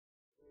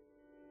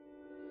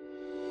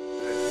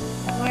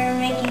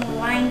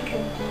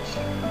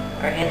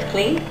Are your hands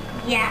clean?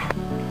 Yeah.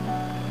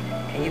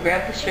 Okay, you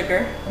grab the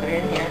sugar, put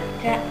it in here.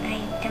 Do I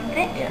dump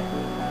it? Yeah.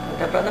 Put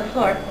it up on the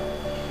floor.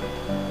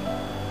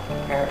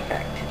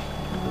 Perfect.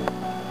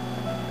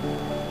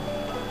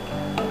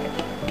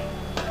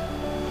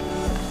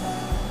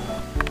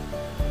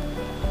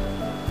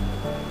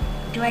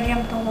 Do I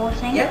dump the whole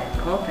thing? Yep,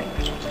 the whole thing.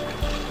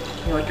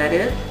 You know what that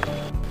is?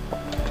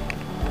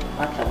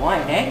 Lots of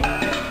wine, eh?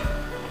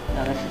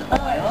 Now this is oil.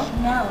 Oh, it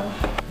smells.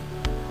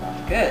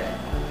 That's good.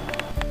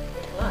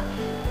 Lots.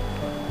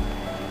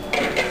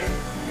 And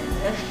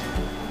this,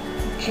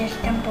 Just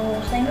dump the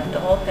whole thing? dump the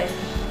whole thing.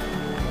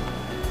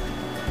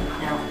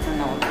 Now, the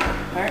Nonna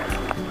part.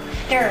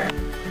 Stir.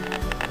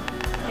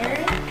 Stir.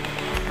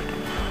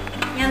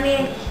 You want me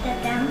to sit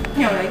down?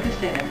 No, you can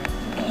stay there.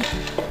 Okay.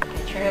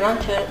 Okay, turn it on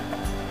to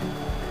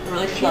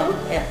really slow.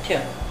 Yeah, two.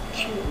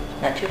 Two.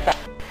 Not too fast.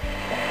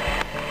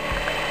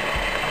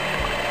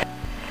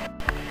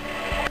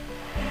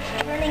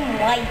 It's turning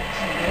white.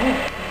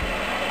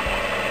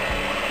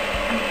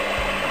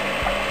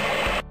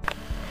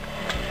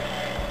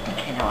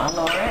 Okay, now I'll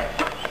lower it.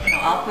 Now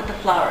I'll put the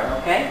flour in,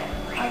 okay?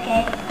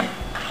 Okay.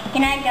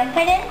 Can I dump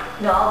it in?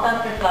 No, I'll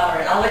dump the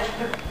flour in. I'll let you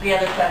put the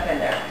other stuff in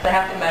there. So I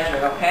have to measure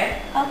it,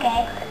 okay?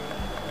 Okay.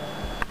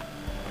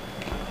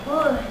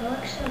 Oh, it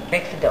looks so good.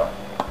 Mix the dough.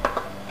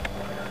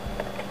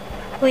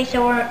 Wait,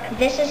 so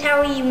this is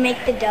how you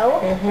make the dough?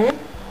 Mm-hmm.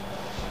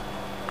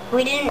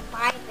 We didn't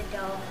buy the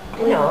dough.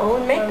 No,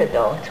 we make the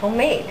dough. It's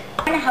homemade.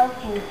 I'm gonna help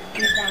you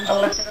do them. Oh,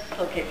 let's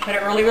okay. Put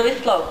it really, really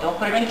slow. Don't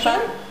put it too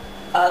fast.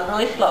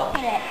 Really slow.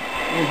 Put it.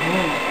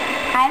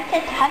 Mm-hmm. I have to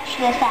touch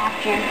this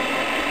after.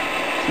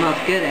 Smells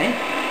good, eh?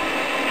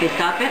 Okay,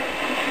 stop it.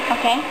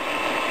 Okay.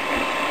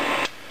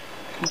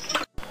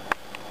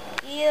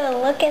 Ew,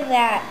 look at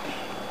that.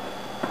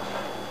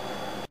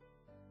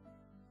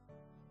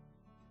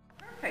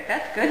 Perfect.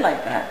 That's good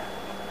like that.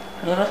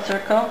 Put a little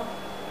circle.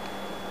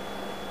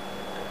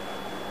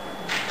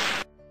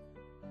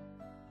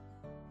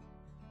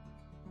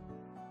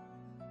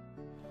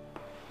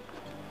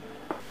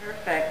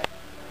 Perfect.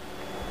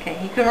 Okay,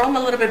 you can roll them a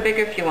little bit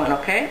bigger if you want,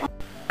 okay?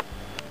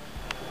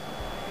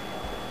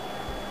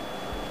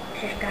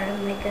 Just gotta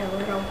make a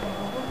little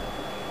ball.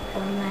 So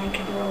then I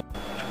can roll.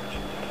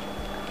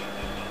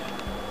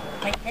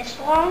 Like this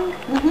long?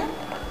 Mm-hmm.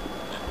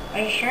 Are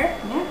you sure?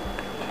 Yeah.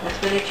 That's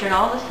where they turn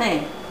all the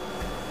same.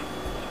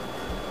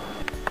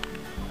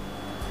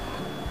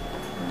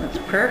 That's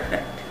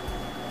perfect.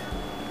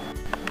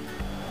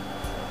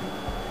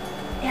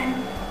 Yeah.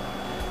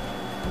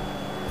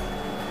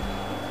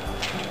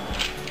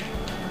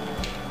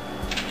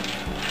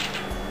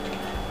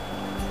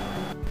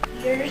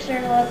 Yours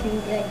are looking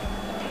good.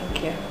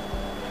 Thank you.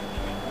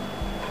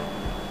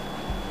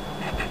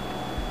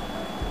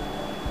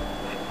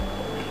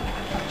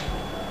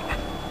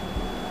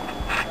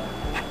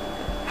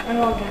 I'm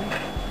all done.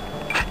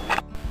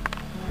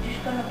 I'm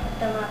just gonna put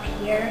them up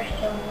here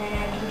so then I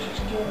can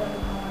just do them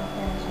all at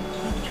this and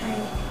keep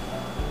trying.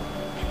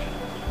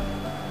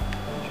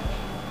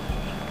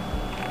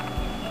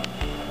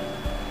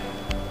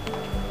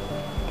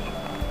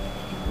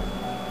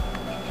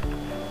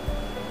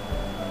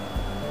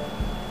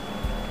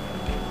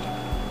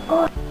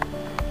 Oh,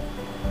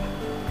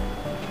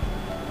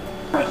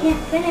 I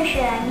can't finish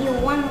it. I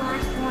need one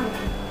last one.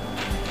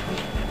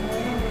 And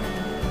then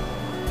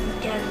I'm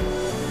done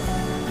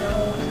the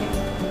whole thing.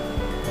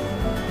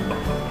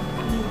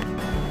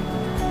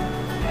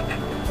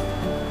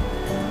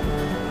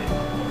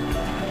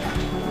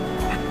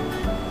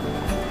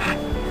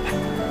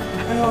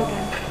 I'm all done.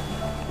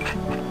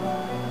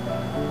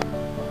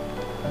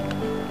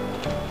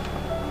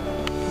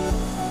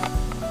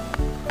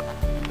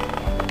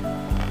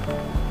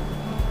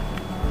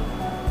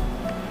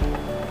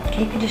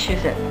 You can just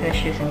use it.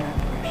 Finish using that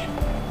brush.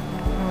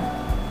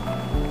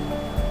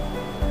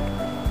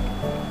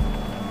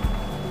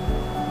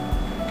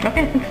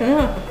 Okay, I think so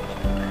now.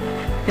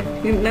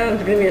 You know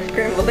it's going to be a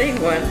scrambled egg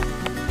one.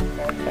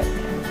 Perfect.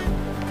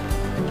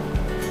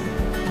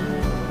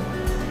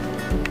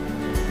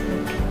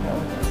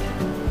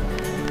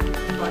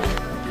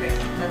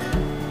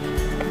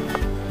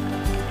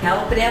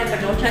 Now open it up, but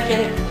don't touch it.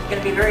 It's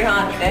going to be very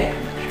hot, okay?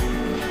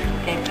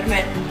 Okay, put them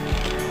in.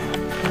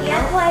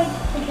 Yeah, why?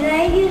 Can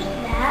I use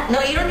that? No,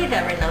 you don't need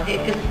that right now,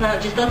 because it's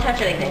not, just don't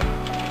touch anything.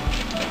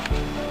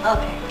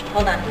 Okay,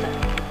 hold on a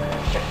second.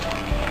 Sure.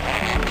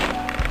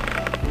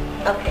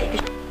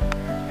 Okay.